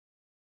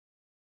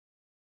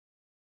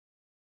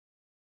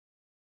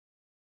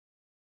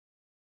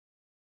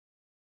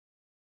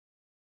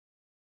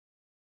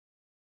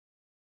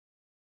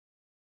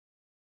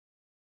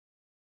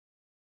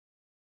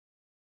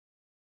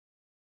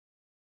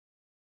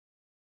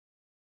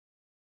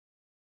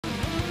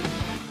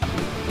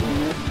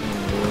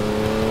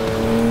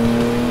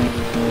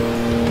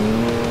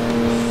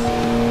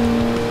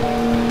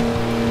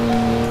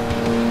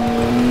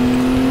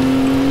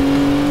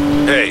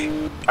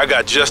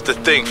got just the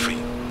thing for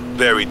you.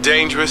 Very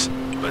dangerous,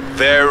 but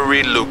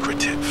very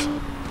lucrative.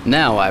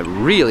 Now I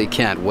really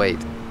can't wait.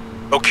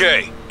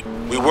 Okay,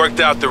 we worked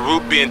out the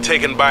route being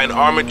taken by an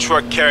armored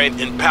truck carrying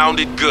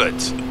impounded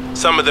goods.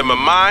 Some of them are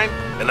mine,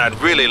 and I'd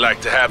really like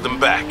to have them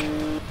back.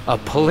 A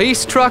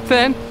police truck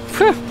then?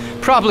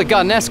 Probably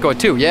got an escort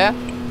too, yeah?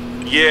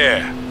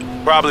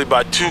 Yeah, probably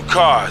by 2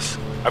 cars.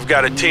 I've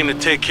got a team to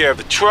take care of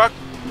the truck.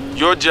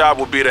 Your job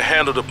will be to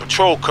handle the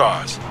patrol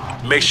cars.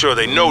 Make sure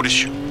they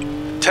notice you.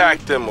 Attack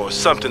them or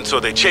something so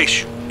they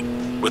chase you.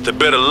 With a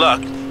bit of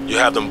luck, you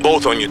have them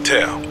both on your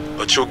tail,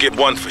 but you'll get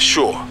one for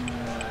sure.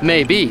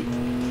 Maybe,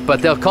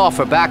 but they'll call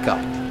for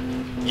backup.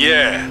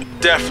 Yeah,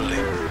 definitely.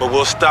 But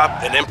we'll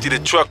stop and empty the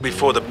truck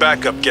before the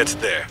backup gets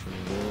there.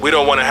 We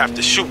don't want to have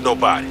to shoot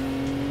nobody.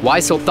 Why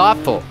so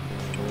thoughtful?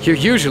 You're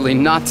usually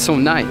not so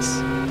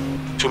nice.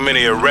 Too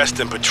many arrests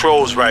and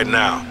patrols right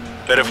now.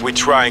 Better if we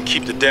try and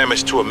keep the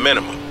damage to a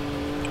minimum.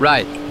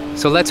 Right.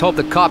 So let's hope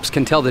the cops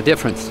can tell the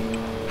difference.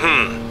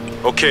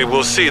 Okay,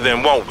 we'll see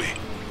then, won't we?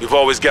 We've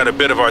always got a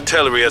bit of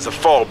artillery as a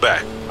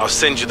fallback. I'll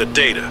send you the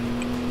data.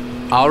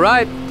 All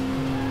right.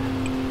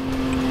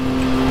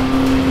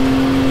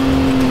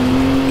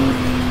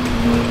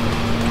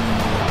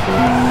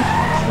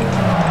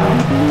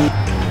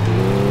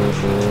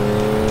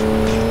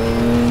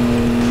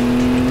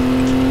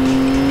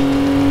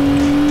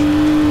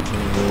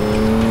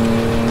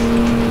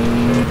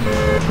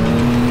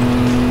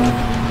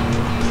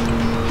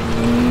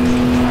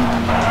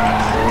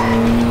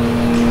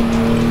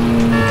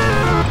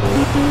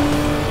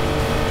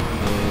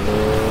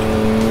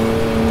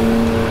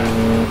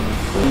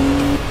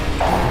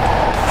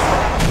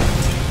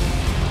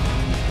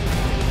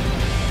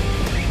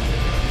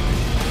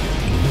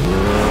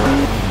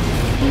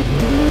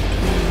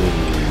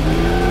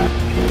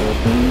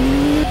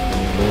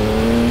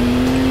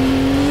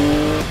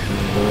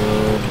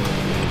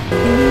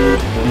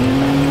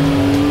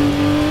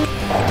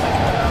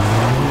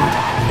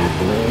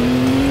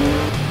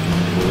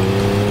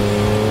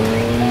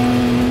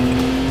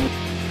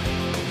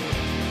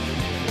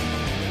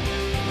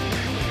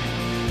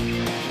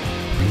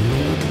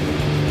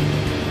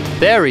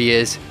 There he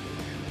is.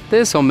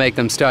 This'll make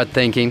them start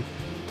thinking.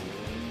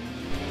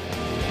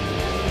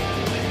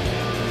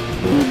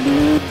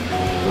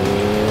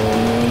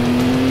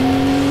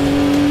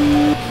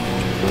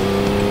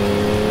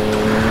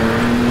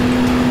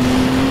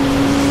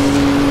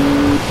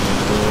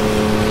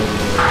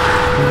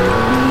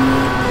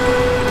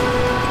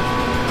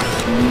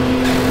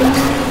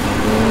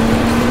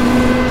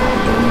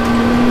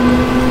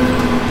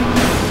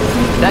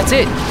 That's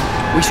it.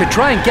 We should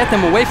try and get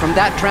them away from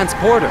that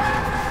transporter.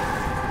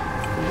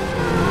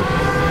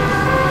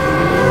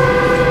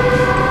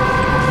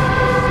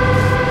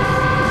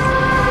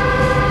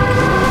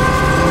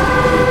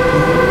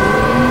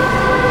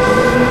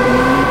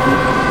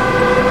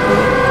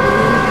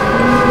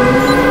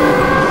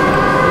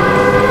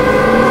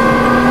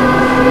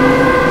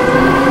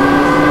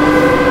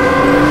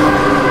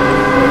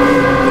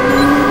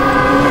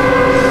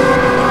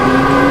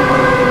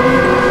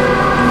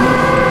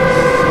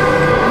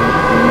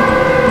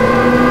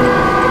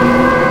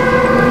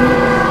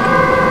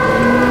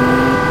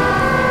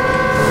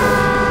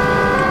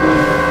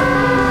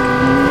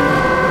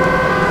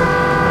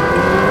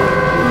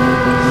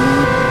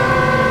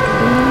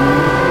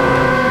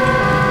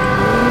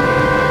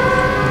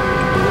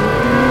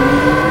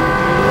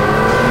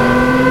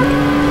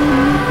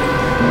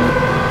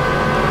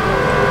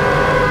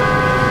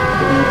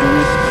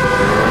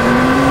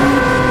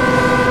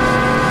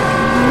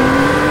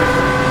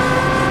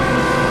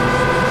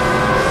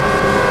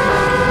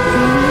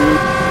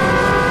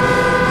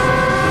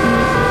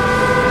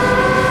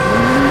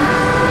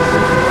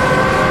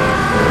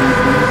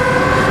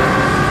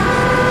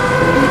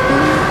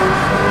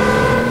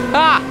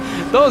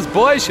 Those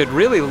boys should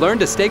really learn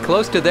to stay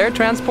close to their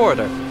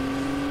transporter.